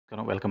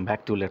Welcome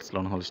back to let's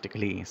learn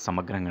holistically.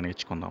 సమగ్రంగా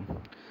నేర్చుకుందాం.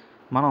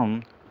 మనం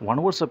వన్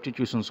వర్డ్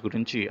సబ్స్టిట్యూషన్స్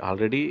గురించి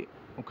ఆల్రెడీ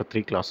ఒక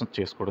 3 క్లాసెస్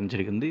చేసుకోవడం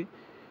జరిగింది.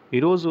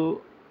 ఈరోజు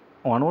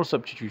one word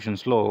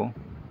సబ్స్టిట్యూషన్స్లో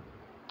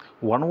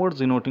one word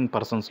denoting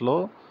పర్సన్స్లో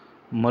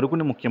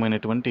మరికొన్ని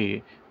ముఖ్యమైనటువంటి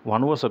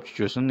వన్ వర్డ్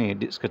సబ్స్టిట్యూషన్ని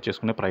డిస్కస్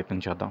చేసుకునే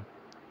ప్రయత్నం చేద్దాం.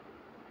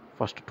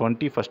 ఫస్ట్ది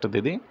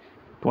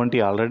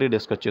 20 ఆల్రెడీ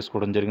డిస్కస్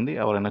చేసుకోవడం జరిగింది.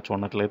 ఎవరైనా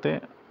చూడనట్లయితే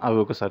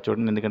అవి ఒకసారి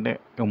చూడండి, ఎందుకంటే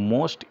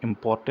most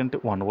important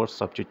one word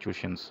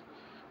substitutions.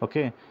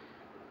 Okay,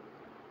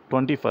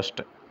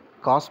 21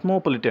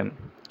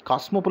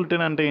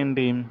 cosmopolitan అంటే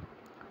ఏంటి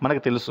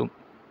మనకు తెలుసు.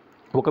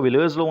 ఒక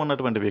విలేజ్లో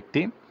ఉన్నటువంటి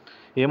వ్యక్తి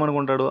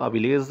ఏమనుకుంటాడు, ఆ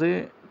విలేజే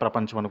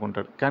ప్రపంచం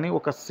అనుకుంటాడు. కానీ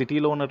ఒక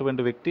సిటీలో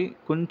ఉన్నటువంటి వ్యక్తి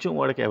కొంచెం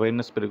వాడికి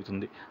అవేర్నెస్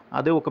పెరుగుతుంది.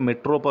 అదే ఒక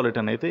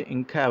మెట్రోపాలిటన్ అయితే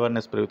ఇంకా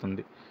అవేర్నెస్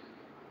పెరుగుతుంది.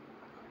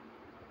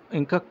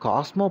 ఇంకా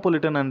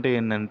కాస్మోపాలిటన్ అంటే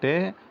ఏంటంటే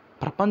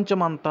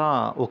ప్రపంచమంతా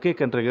ఒకే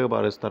కంట్రీగా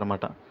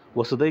భావిస్తారన్నమాట.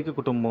 వసుదైక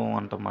కుటుంబం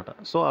అంటమాట.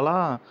 సో అలా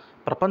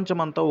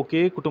ప్రపంచమంతా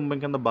ఒకే కుటుంబం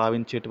కింద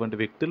భావించేటువంటి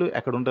వ్యక్తులు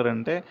ఎక్కడ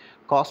ఉంటారంటే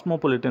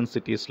కాస్మోపాలిటన్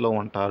సిటీస్లో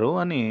ఉంటారు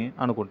అని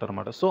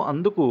అనుకుంటారన్నమాట. సో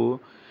అందుకు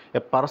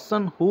a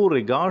person who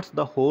regards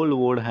the whole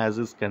world has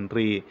his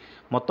country,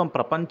 మొత్తం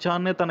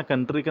ప్రపంచాన్నే తన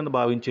కంట్రీ కింద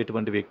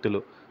భావించేటువంటి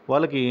వ్యక్తులు,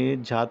 వాళ్ళకి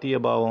జాతీయ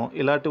భావం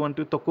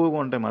ఇలాంటివంటివి తక్కువగా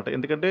ఉంటాయన్నమాట.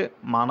 ఎందుకంటే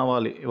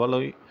మానవాళి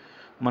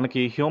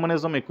మనకి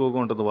హ్యూమనిజం ఎక్కువగా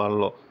ఉంటుంది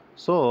వాళ్ళలో.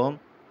 సో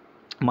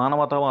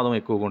మానవతావాదం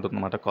ఎక్కువగా ఉంటుంది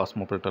అన్నమాట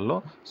కాస్మోపాలిటన్లో.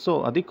 సో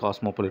అది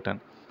కాస్మోపాలిటన్.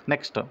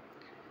 నెక్స్ట్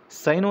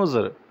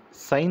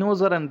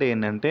సైనోజర్ అంటే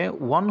ఏంటంటే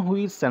one who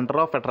is centre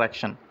of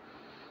attraction.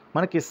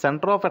 మనకి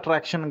సెంటర్ ఆఫ్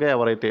అట్రాక్షన్గా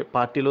ఎవరైతే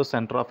పార్టీలో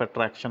సెంటర్ ఆఫ్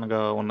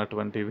అట్రాక్షన్గా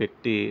ఉన్నటువంటి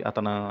వ్యక్తి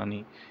అతను అని,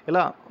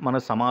 ఇలా మన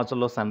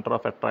సమాజంలో సెంటర్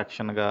ఆఫ్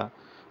అట్రాక్షన్గా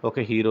ఒక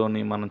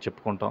హీరోని మనం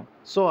చెప్పుకుంటాం.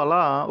 సో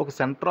అలా ఒక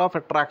సెంటర్ ఆఫ్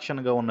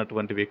అట్రాక్షన్గా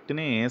ఉన్నటువంటి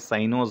వ్యక్తిని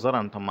సైనోజర్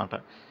అంటమాట.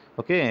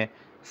 ఓకే,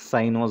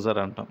 సైనోజర్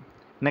అంటాం.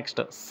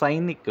 నెక్స్ట్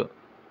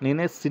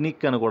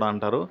సినిక్ అని కూడా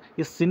అంటారు.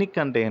 ఈ సినిక్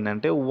అంటే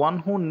ఏంటంటే one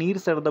who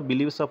needs at the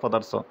believes of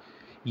others.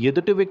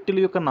 ఎదుటి వ్యక్తుల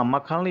యొక్క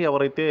నమ్మకాలను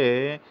ఎవరైతే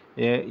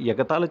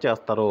ఎగతాళి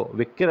చేస్తారో,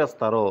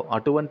 వెక్కిరేస్తారో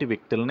అటువంటి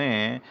వ్యక్తులనే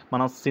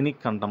మనం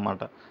సినిక్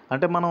అంటమాట.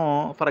 అంటే మనం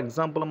ఫర్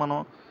ఎగ్జాంపుల్ మనం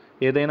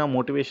ఏదైనా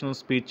మోటివేషనల్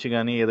స్పీచ్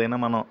కానీ, ఏదైనా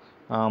మనం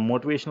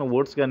మోటివేషనల్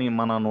వర్డ్స్ కానీ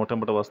మన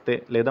నోటెంబట వస్తే,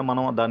 లేదా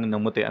మనం దాన్ని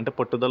నమ్మితే, అంటే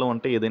పట్టుదల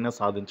ఉంటే ఏదైనా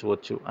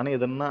సాధించవచ్చు అని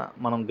ఏదైనా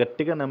మనం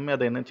గట్టిగా నమ్మి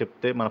అదైనా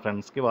చెప్తే మన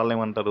ఫ్రెండ్స్కి వాళ్ళు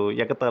ఏమంటారు,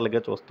 ఎగతాళిగా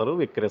చూస్తారు,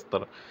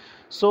 వెక్కిరిస్తారు.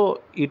 సో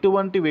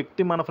ఇటువంటి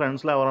వ్యక్తి మన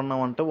ఫ్రెండ్స్లో ఎవరన్నా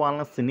ఉంటే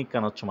వాళ్ళని సినిక్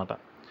అనొచ్చు అన్నమాట.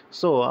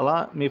 సో అలా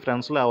మీ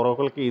ఫ్రెండ్స్లో ఎవరో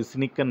ఒకరికి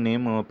సినిక్ అని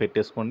నేమ్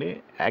పెట్టేసుకోండి,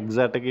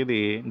 ఎగ్జాక్ట్గా ఇది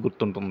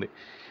గుర్తుంటుంది.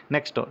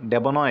 నెక్స్ట్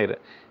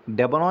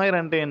డెబనాయిర్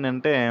అంటే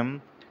ఏంటంటే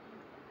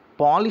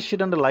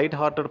polished and light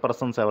hearted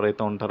persons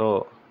ఎవరైతే ఉంటారో,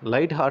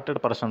 లైట్ హార్టెడ్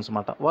పర్సన్స్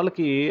అన్నమాట.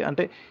 వాళ్ళకి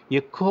అంటే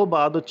ఎక్కువ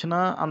బాధ వచ్చినా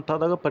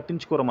అంతగా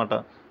పట్టించుకోరన్నమాట.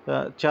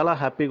 చాలా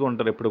హ్యాపీగా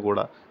ఉంటారు ఎప్పుడు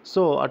కూడా.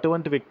 సో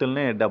అటువంటి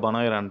వ్యక్తుల్ని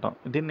డెబనాయిర్ అంటాం.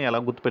 దీన్ని ఎలా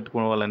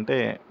గుర్తుపెట్టుకోవాలంటే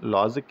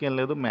లాజిక్ ఏం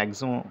లేదు,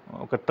 మ్యాక్సిమం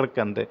ఒక ట్రిక్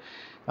అంతే.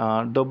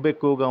 డబ్బు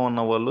ఎక్కువగా ఉన్న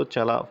వాళ్ళు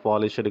చాలా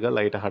పాలిష్డ్గా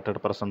లైట్ హార్టెడ్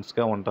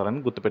పర్సన్స్గా ఉంటారని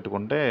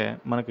గుర్తుపెట్టుకుంటే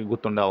మనకి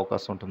గుర్తుండే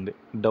అవకాశం ఉంటుంది.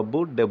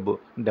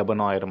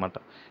 డెబనాయిర్ అన్నమాట.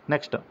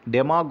 నెక్స్ట్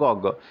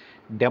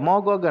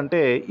డెమాగాగ్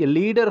అంటే a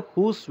leader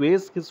who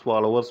స్వేస్ his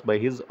followers by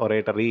his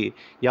oratory.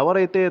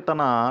 ఎవరైతే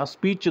తన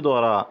స్పీచ్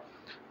ద్వారా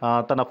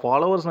తన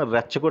ఫాలోవర్స్ని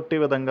రెచ్చగొట్టే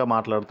విధంగా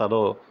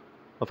మాట్లాడతారో,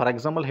 ఫర్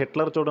ఎగ్జాంపుల్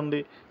హిట్లర్ చూడండి,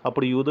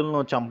 అప్పుడు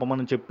యూదులను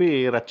చంపమని చెప్పి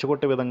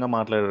రెచ్చగొట్టే విధంగా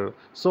మాట్లాడారు.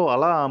 సో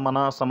అలా మన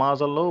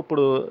సమాజంలో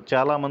ఇప్పుడు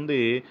చాలామంది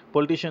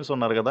పొలిటీషియన్స్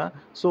ఉన్నారు కదా,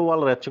 సో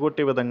వాళ్ళు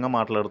రెచ్చగొట్టే విధంగా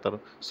మాట్లాడతారు.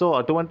 సో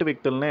అటువంటి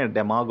వ్యక్తులనే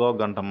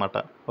డెమాగాగ్ అంటమాట.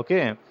 ఓకే,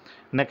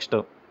 నెక్స్ట్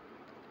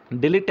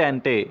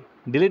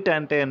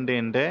డిలిటాంటే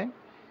అంటే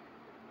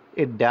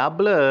ఏ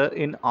డాబ్లర్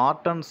in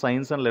art and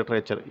science and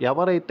literature.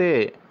 ఎవరైతే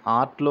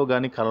ఆర్ట్లో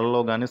కానీ,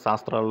 కళల్లో కానీ,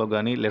 శాస్త్రాల్లో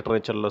కానీ,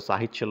 లిటరేచర్లో,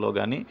 సాహిత్యంలో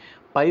కానీ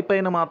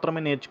పైన మాత్రమే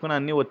నేర్చుకుని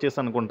అన్నీ వచ్చేసి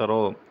అనుకుంటారో,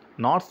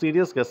 నాట్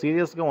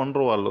సీరియస్గా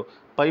ఉండరు వాళ్ళు,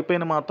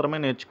 పైన మాత్రమే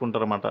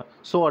నేర్చుకుంటారు అన్నమాట.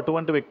 సో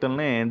అటువంటి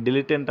వ్యక్తుల్ని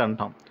డిలిటెంట్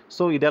అంటాం.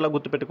 సో ఇది ఎలా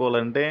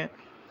గుర్తుపెట్టుకోవాలంటే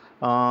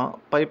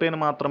పైన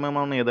మాత్రమే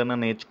మనం ఏదైనా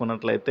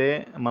నేర్చుకున్నట్లయితే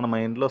మన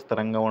మైండ్లో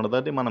స్థిరంగా ఉండదు,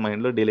 అది మన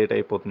మైండ్లో డిలీట్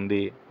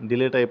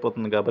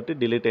అయిపోతుంది కాబట్టి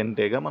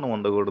డిలిటెంటేగా మనం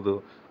ఉండకూడదు.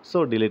 సో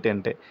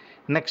డిలిటెంటే.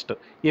 నెక్స్ట్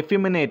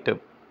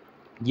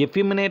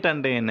ఎఫిమినేట్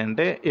అంటే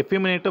ఏంటంటే,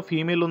 ఎఫిమినేట్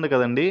ఫీమేల్ ఉంది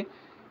కదండి,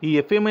 ఈ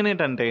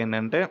ఎఫిమినేట్ అంటే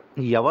ఏంటంటే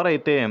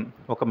ఎవరైతే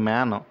ఒక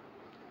మ్యాన్,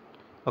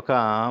 ఒక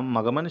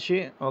మగ మనిషి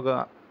ఒక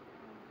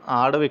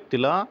ఆడ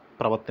వ్యక్తిలా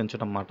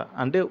ప్రవర్తించడం అన్నమాట.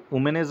 అంటే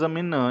ఉమెనిజం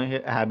ఇన్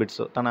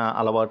హ్యాబిట్స్, తన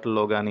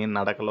అలవాట్లలో కానీ,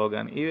 నడకలో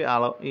కానీ,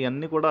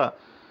 ఇవన్నీ కూడా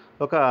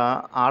ఒక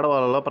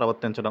ఆడవాళ్ళలో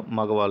ప్రవర్తించడం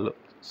మగవాళ్ళు.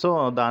 సో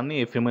దాన్ని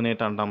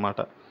ఎఫిమినేట్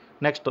అంటన్నమాట.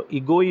 నెక్స్ట్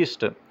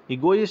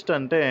ఇగోయిస్ట్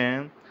అంటే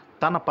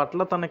తన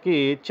పట్ల తనకి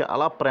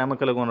చాలా ప్రేమ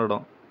కలిగి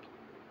ఉండడం.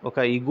 ఒక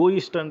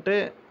ఇగోయిస్ట్ అంటే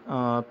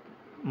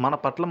మన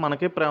పట్ల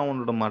మనకే ప్రేమ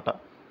ఉండడం అన్నమాట.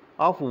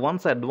 ఆఫ్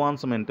వన్స్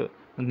అడ్వాన్స్మెంట్,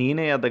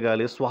 నేనే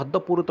ఎదగాలి,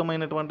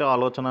 స్వార్థపూరితమైనటువంటి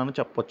ఆలోచన అని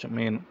చెప్పొచ్చు.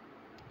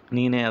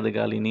 నేనే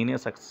ఎదగాలి, నేనే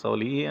సక్సెస్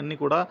అవ్వాలి, ఇవన్నీ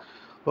కూడా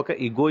ఒక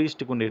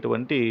ఇగోయిస్ట్కి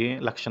ఉండేటువంటి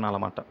లక్షణాలు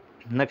అన్నమాట.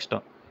 నెక్స్ట్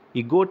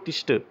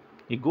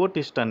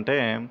ఇగోటిస్ట్ అంటే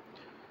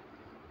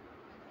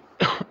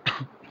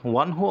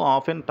one who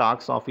often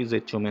talks of his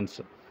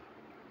achievements.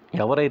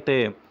 ఎవరైతే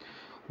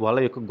వాళ్ళ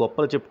యొక్క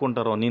గొప్పలు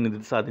చెప్పుకుంటారో, నేను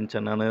ఇది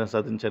సాధించాను, నేను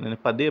సాధించానని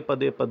పదే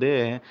పదే పదే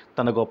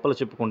తన గొప్పలు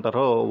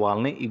చెప్పుకుంటారో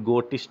వాళ్ళని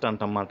ఇగోటిస్ట్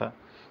అంటమాట.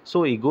 సో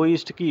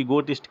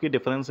ఇగోయిస్ట్కి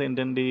డిఫరెన్స్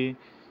ఏంటండి?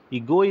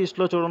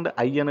 ఇగోయిస్ట్లో చూడండి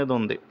ఐ అనేది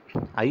ఉంది.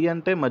 ఐ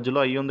అంటే మధ్యలో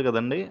ఐ ఉంది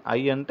కదండి.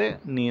 ఐ అంటే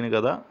నేను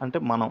కదా, అంటే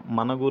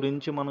మన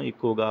గురించి మనం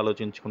ఎక్కువగా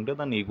ఆలోచించుకుంటే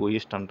దాన్ని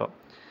ఇగోయిస్ట్ అంటాం.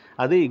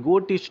 అదే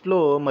ఇగోటిస్ట్లో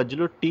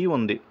మధ్యలో టీ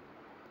ఉంది.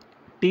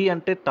 టీ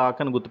అంటే టాక్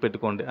అని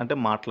గుర్తుపెట్టుకోండి, అంటే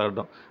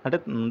మాట్లాడడం. అంటే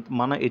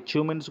మన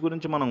అచీవ్మెంట్స్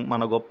గురించి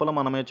మన గొప్పలు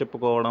మనమే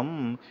చెప్పుకోవడం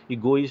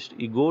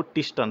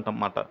ఇగోటిస్ట్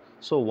అంటమాట.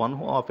 So one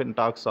who often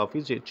talks of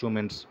his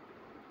achievements.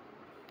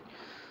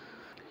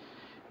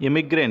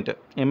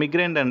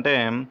 Emigrant అంటే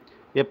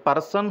ఏ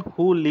person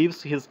who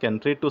leaves his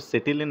country to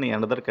settle in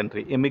another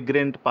country.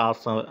 Emigrant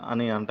pass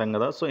అని అంటాం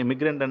కదా. సో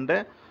ఎమిగ్రెంట్ అంటే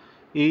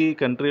ఈ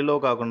కంట్రీలో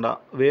కాకుండా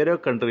వేరే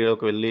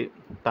కంట్రీలోకి వెళ్ళి,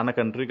 తన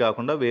కంట్రీ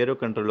కాకుండా వేరే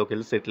కంట్రీలోకి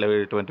వెళ్ళి సెటిల్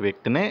అయ్యేటువంటి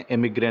వ్యక్తినే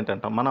ఎమిగ్రెంట్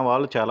అంటాం. మన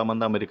వాళ్ళు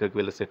చాలామంది అమెరికాకి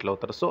వెళ్ళి సెటిల్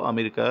అవుతారు. సో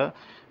అమెరికా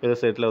వెళ్ళి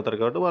సెటిల్ అవుతారు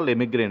కాబట్టి వాళ్ళు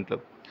ఎమిగ్రెంట్లు.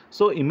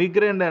 సో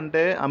ఇమిగ్రెంట్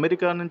అంటే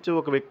అమెరికా నుంచి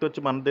ఒక వ్యక్తి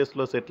వచ్చి మన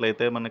దేశంలో సెటిల్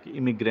అయితే మనకి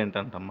ఇమిగ్రెంట్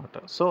అంటమాట.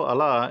 సో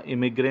అలా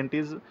emigrant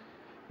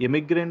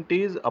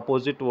is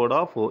opposite word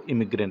of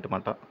immigrant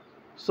అన్నమాట.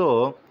 సో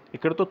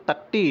ఇక్కడతో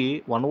 30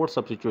 వన్ వర్డ్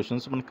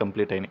సబ్స్టిట్యూషన్స్ మనకి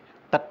కంప్లీట్ అయినాయి.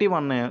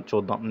 31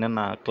 చూద్దాం. నిన్న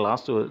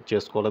క్లాస్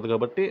చేసుకోలేదు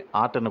కాబట్టి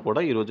ఆటను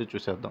కూడా ఈరోజు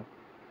చూసేద్దాం.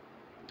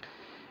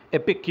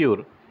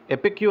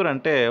 ఎపిక్యూర్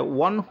అంటే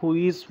one who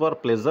is for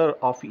pleasure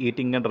of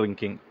eating and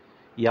drinking.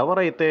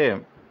 ఎవరైతే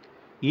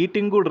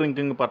ఈటింగ్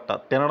డ్రింకింగ్ పట్ల,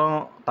 తినడం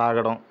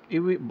తాగడం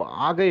ఇవి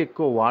బాగా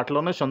ఎక్కువ,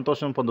 వాటిలోనే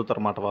సంతోషం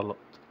పొందుతారన్నమాట వాళ్ళు.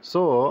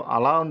 సో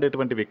అలా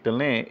ఉండేటువంటి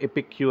వ్యక్తుల్ని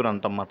ఎపిక్యూర్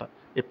అంటమాట.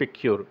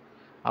 ఎపిక్యూర్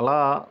అలా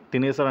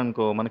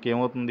తినేసారనుకో మనకి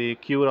ఏమవుతుంది?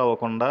 క్యూర్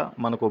అవ్వకుండా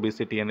మనకు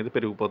ఒబెసిటీ అనేది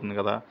పెరిగిపోతుంది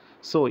కదా.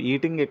 సో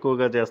ఈటింగ్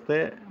ఎక్కువగా చేస్తే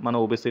మన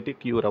ఒబెసిటీ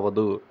క్యూర్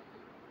అవ్వదు,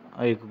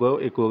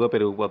 ఎక్కువగా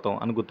పెరిగిపోతాం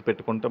అని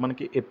గుర్తుపెట్టుకుంటే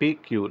మనకి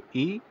ఈపీక్యూర్.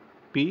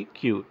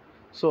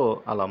 సో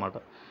అలా అన్నమాట.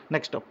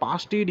 నెక్స్ట్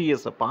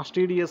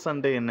పాస్టీడియస్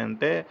అంటే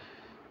ఏంటంటే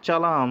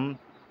చాలా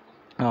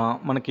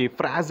మనకి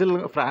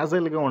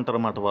ఫ్రాజిల్గా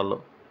ఉంటారన్నమాట వాళ్ళు.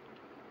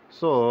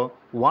 So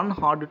one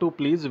hard to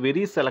please,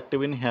 very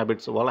selective in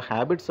habits. వాళ్ళ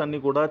హ్యాబిట్స్ అన్నీ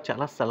కూడా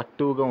చాలా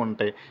సెలెక్టివ్గా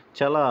ఉంటాయి,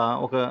 చాలా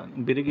ఒక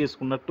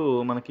బిరిగేసుకున్నట్టు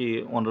మనకి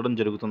ఉండడం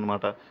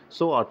జరుగుతుందన్నమాట.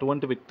 సో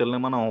అటువంటి వ్యక్తుల్ని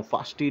మనం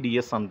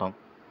ఫాస్టీడియస్ అంటాం.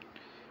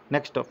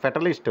 నెక్స్ట్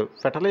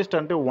ఫెటలిస్ట్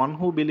అంటే one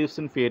who believes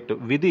in fate.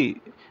 విధి,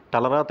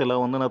 తలరాత ఇలా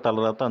ఉంది, నా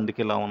తలరాత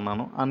అందుకే ఇలా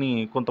ఉన్నాను అని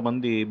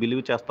కొంతమంది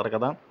బిలీవ్ చేస్తారు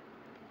కదా.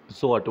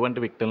 సో అటువంటి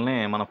వ్యక్తులనే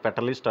మనం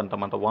ఫెటలిస్ట్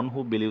అంటామంట. One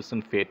who believes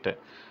in fate.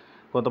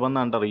 కొంతమంది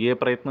అంటారు ఏ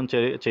ప్రయత్నం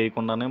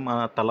చేయకుండానే మన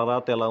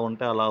తలరాత ఎలా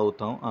ఉంటే అలా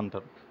అవుతాం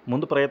అంటారు.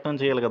 ముందు ప్రయత్నం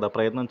చేయాలి కదా,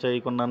 ప్రయత్నం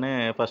చేయకుండానే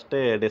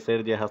ఫస్టే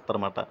డిసైడ్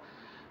చేసేస్తారన్నమాట.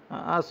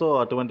 సో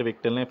అటువంటి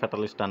వ్యక్తుల్ని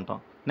ఫెటలిస్ట్ అంటాం.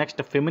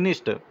 నెక్స్ట్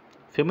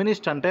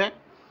ఫెమినిస్ట్ అంటే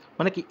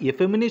మనకి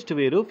ఎఫెమినిస్ట్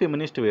వేరు,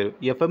 ఫెమినిస్ట్ వేరు.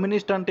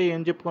 ఎఫెమినిస్ట్ అంటే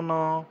ఏం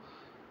చెప్పుకున్నాం?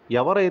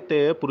 ఎవరైతే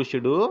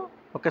పురుషుడు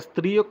ఒక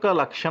స్త్రీ యొక్క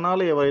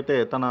లక్షణాలు ఏవైతే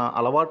తన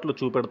అలవాట్లు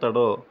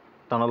చూపెడతాడో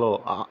తనలో,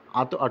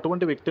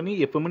 అటువంటి వ్యక్తిని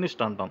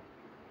ఎఫెమినిస్ట్ అంటాం.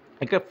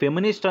 ఇక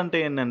ఫెమినిస్ట్ అంటే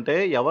ఏంటంటే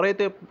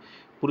ఎవరైతే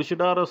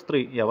పురుషుడారో స్త్రీ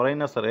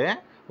ఎవరైనా సరే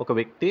ఒక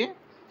వ్యక్తి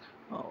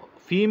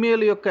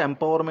ఫీమేల్ యొక్క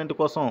ఎంపవర్మెంట్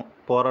కోసం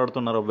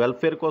పోరాడుతున్నారో,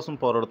 వెల్ఫేర్ కోసం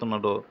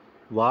పోరాడుతున్నాడో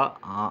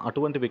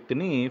అటువంటి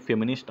వ్యక్తిని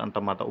feminist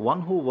అంటమాట.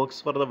 One who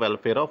works for the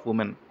welfare of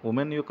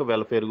women యొక్క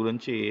వెల్ఫేర్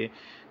గురించి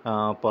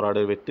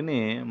పోరాడే వ్యక్తిని,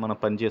 మనం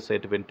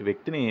పనిచేసేటువంటి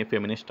వ్యక్తిని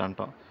ఫెమినిస్ట్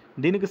అంటాం.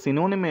 దీనికి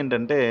సినోనిమ్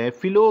ఏంటంటే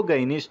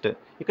ఫిలోగైనిస్ట్.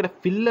 ఇక్కడ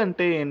ఫిల్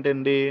అంటే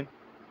ఏంటండి?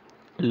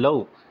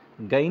 లవ్.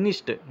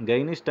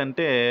 గైనిస్ట్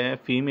అంటే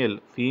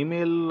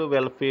ఫీమేల్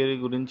వెల్ఫేర్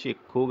గురించి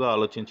ఎక్కువగా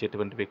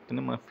ఆలోచించేటువంటి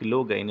వ్యక్తిని మనం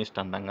ఫిలోగైనిస్ట్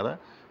అంటాం కదా.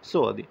 సో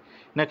అది.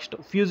 నెక్స్ట్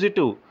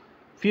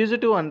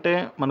ఫ్యూజిటివ్ అంటే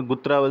మనకు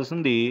గుర్తు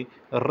రావాల్సింది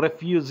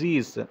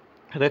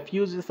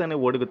రెఫ్యూజీస్ అనే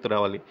వర్డ్ గుర్తు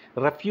రావాలి.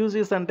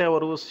 రెఫ్యూజీస్ అంటే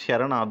ఎవరు?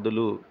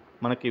 శరణార్థులు.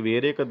 మనకి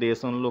వేరే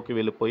దేశంలోకి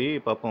వెళ్ళిపోయి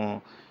పాపం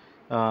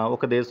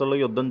ఒక దేశంలో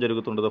యుద్ధం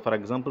జరుగుతుండదు. ఫర్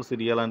ఎగ్జాంపుల్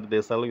సిరియా లాంటి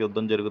దేశాల్లో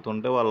యుద్ధం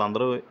జరుగుతుంటే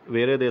వాళ్ళందరూ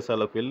వేరే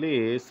దేశాలకు వెళ్ళి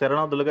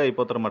శరణార్థులుగా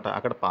అయిపోతారన్నమాట.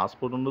 అక్కడ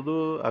పాస్పోర్ట్ ఉండదు,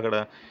 అక్కడ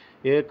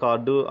ఏ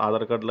కార్డు,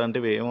 ఆధార్ కార్డు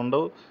లాంటివి ఏమి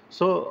ఉండవు.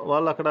 సో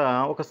వాళ్ళు అక్కడ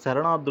ఒక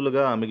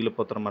శరణార్థులుగా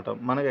మిగిలిపోతారన్నమాట.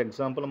 మనకి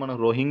ఎగ్జాంపుల్ మన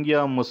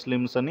రోహింగ్యా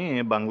ముస్లిమ్స్ అని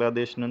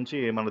బంగ్లాదేశ్ నుంచి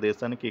మన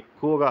దేశానికి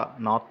ఎక్కువగా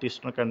నార్త్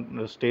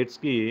ఈస్టర్న్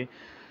స్టేట్స్కి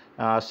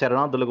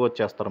శరణార్థులుగా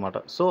వచ్చేస్తారన్నమాట.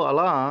 సో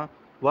అలా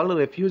వాళ్ళు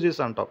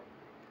రెఫ్యూజీస్ అంటాం.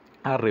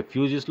 ఆ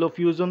రెఫ్యూజీస్లో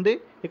ఫ్యూజ్ ఉంది,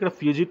 ఇక్కడ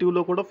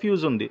ఫ్యూజిటివ్లో కూడా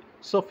ఫ్యూజ్ ఉంది.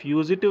 సో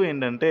ఫ్యూజిటివ్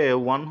ఏంటంటే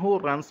one who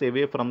runs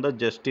away from the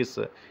justice.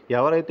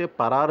 ఎవరైతే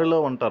పరారిలో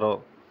ఉంటారో,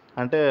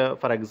 అంటే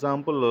ఫర్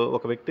ఎగ్జాంపుల్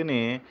ఒక వ్యక్తిని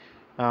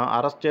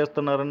అరెస్ట్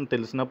చేస్తున్నారని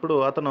తెలిసినప్పుడు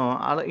అతను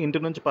అలా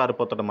ఇంటి నుంచి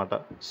పారిపోతాడనమాట.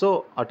 సో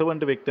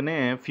అటువంటి వ్యక్తినే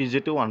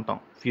ఫ్యూజిటివ్ అంటాం.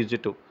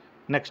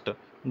 నెక్స్ట్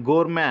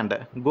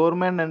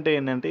గోర్మాండ్ అంటే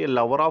ఏంటంటే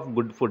లవర్ ఆఫ్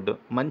గుడ్ ఫుడ్.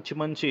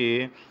 మంచి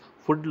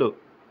ఫుడ్లు,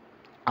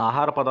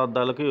 ఆహార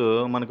పదార్థాలకు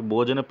మనకి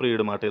భోజన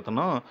ప్రియుడు మాట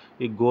ఇతను,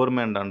 ఈ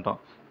గోర్మాండ్ అంటాం.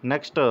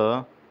 నెక్స్ట్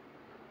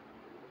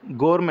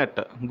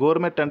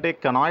గోర్మెట్ అంటే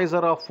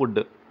కనాయిజర్ ఆఫ్ ఫుడ్.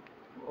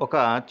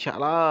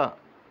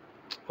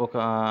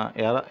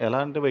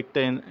 ఎలాంటి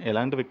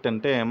వ్యక్తి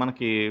అంటే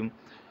మనకి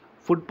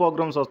ఫుడ్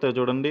ప్రోగ్రామ్స్ వస్తాయి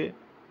చూడండి.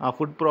 ఆ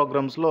ఫుడ్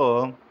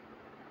ప్రోగ్రామ్స్‌లో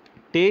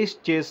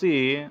టేస్ట్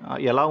చేసి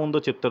ఎలా ఉందో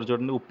చెప్తారు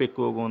చూడండి. ఉప్పు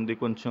ఎక్కువగా ఉంది,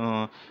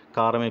 కొంచెం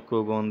కారం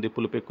ఎక్కువగా ఉంది,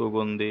 పులుపు ఎక్కువగా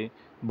ఉంది,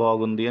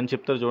 బాగుంది అని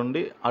చెప్తారు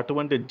చూడండి.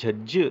 అటువంటి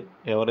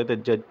ఎవరైతే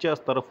జడ్జ్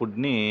చేస్తారో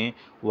ఫుడ్‌ని,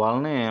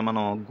 వాళ్ళనే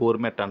మనం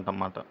గోర్మెట్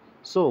అంటామాట.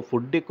 సో,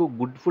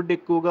 గుడ్ ఫుడ్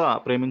ఎక్కువగా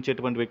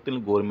ప్రేమించేటువంటి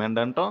వ్యక్తుల్ని గోర్మెంట్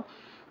అంటాం.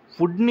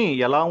 ఫుడ్‌ని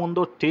ఎలా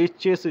ఉందో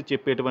టేస్ట్ చేసి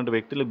చెప్పేటువంటి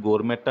వ్యక్తులు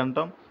గోర్మెట్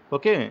అంటాం.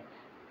 ఓకే.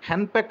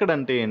 హెన్‌పెక్డ్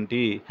అంటే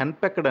ఏంటి?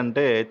 హెన్‌పెక్డ్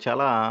అంటే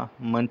చాలా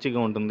మంచిగా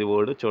ఉంటుంది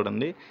వర్డ్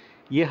చూడండి.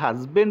 ఏ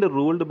husband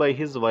ruled by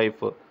his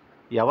wife.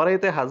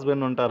 ఎవరైతే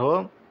హస్బెండ్ ఉంటారో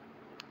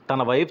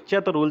తన వైఫ్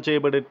చేత రూల్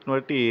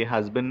చేయబడేటువంటి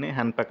హస్బెండ్‌ని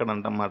హెన్‌పెక్డ్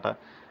అంటామాట.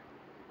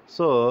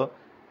 సో,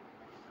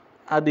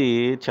 అది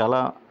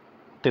చాలా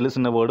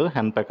తెలిసిన వర్డ్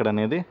హెన్‌పెక్డ్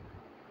అనేది.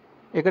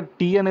 ఇక్కడ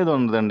టీ అనేది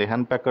ఉండదండి.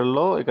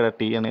 హెన్‌పెక్డ్‌లో ఇక్కడ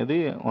టీ అనేది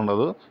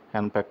ఉండదు.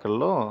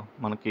 హెన్‌పెక్డ్‌లో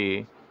మనకి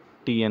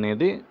టీ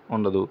అనేది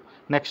ఉండదు.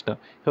 నెక్స్ట్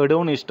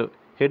హెడోనిస్ట్.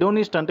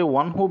 హెడోనిస్ట్ అంటే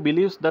one who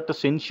believes that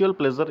sensual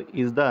pleasure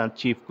is the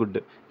chief good.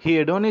 ఈ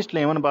హెడోనిస్ట్‌లు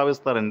ఏమని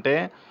భావిస్తారంటే,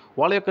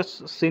 వాళ్ళ యొక్క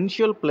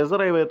సెన్షువల్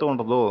ప్లెజర్ ఏవైతే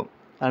ఉంటదో,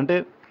 అంటే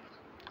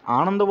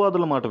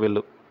ఆనందవాదుల మాట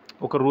వీళ్ళు.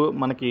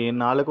 మనకి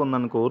నాలుక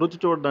ఉందనుకో, రుచి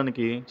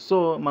చూడడానికి.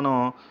 సో,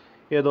 మనం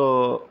ఏదో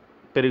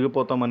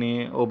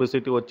పెరిగిపోతామని,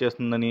 ఒబెసిటీ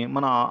వచ్చేస్తుందని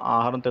మన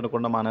ఆహారం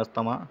తినకుండా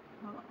మానేస్తామా?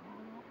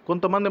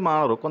 కొంతమంది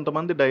మానరు.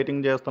 కొంతమంది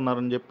డైటింగ్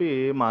చేస్తున్నారని చెప్పి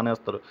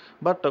మానేస్తారు.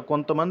 బట్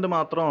కొంతమంది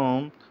మాత్రం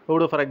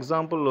ఇప్పుడు ఫర్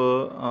ఎగ్జాంపుల్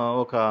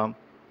ఒక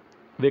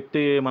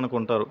వ్యక్తి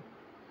మనకుంటారు.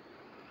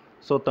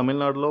 సో,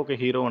 తమిళనాడులో ఒక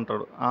హీరో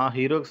ఉంటాడు. ఆ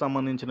హీరోకి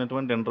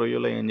సంబంధించినటువంటి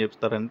ఇంటర్వ్యూలో ఏం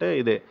చెప్తారంటే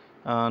ఇదే,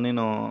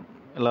 నేను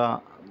ఇలా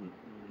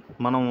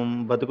మనం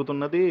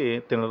బతుకుతున్నది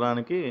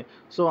తినడానికి.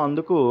 సో,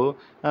 అందుకు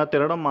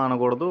తినడం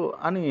మానకూడదు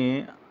అని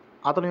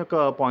అతని యొక్క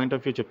పాయింట్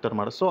ఆఫ్ వ్యూ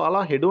చెప్తారన్నమాట. సో,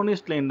 అలా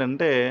హెడోనిస్టులు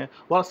ఏంటంటే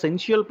వాళ్ళ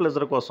సెన్షువల్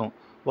ప్లెజర్ కోసం,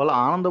 వాళ్ళ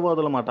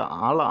ఆనందవాదులమాట.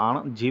 ఆళ్ళ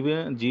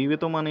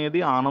జీవితం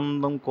అనేది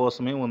ఆనందం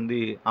కోసమే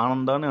ఉంది.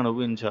 ఆనందాన్ని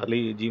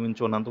అనుభవించాలి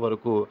జీవించున్నంత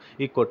వరకు.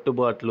 ఈ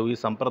కట్టుబాట్లు, ఈ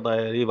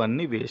సంప్రదాయాలు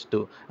ఇవన్నీ వేస్ట్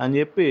అని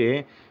చెప్పి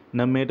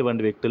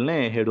నమ్మేటువంటి వ్యక్తులనే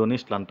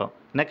హెడోనిస్టులు అంటాం.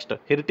 Next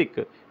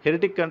heretic.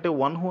 హెరిటిక్ అంటే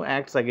one who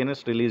acts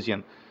against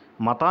religion.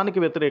 మతానికి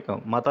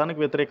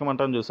వ్యతిరేకం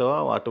అంటాం చూసావా?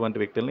 అటువంటి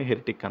వ్యక్తుల్ని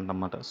హెరిటిక్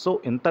అంటమాట. సో,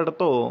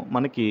 ఇంతటితో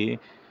మనకి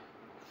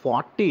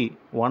 40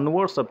 వన్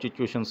వర్డ్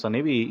సబ్స్టిట్యూషన్స్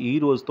అనేవి ఈ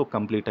రోజుతో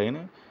కంప్లీట్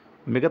అయినాయి.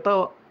 మిగతా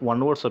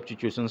వన్ వర్డ్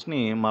సబ్స్టిట్యూషన్స్‌ని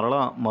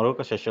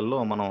మరొక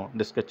సెషన్‌లో మనం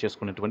డిస్కస్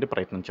చేసుకునేటువంటి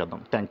ప్రయత్నం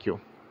చేద్దాం. Thank you.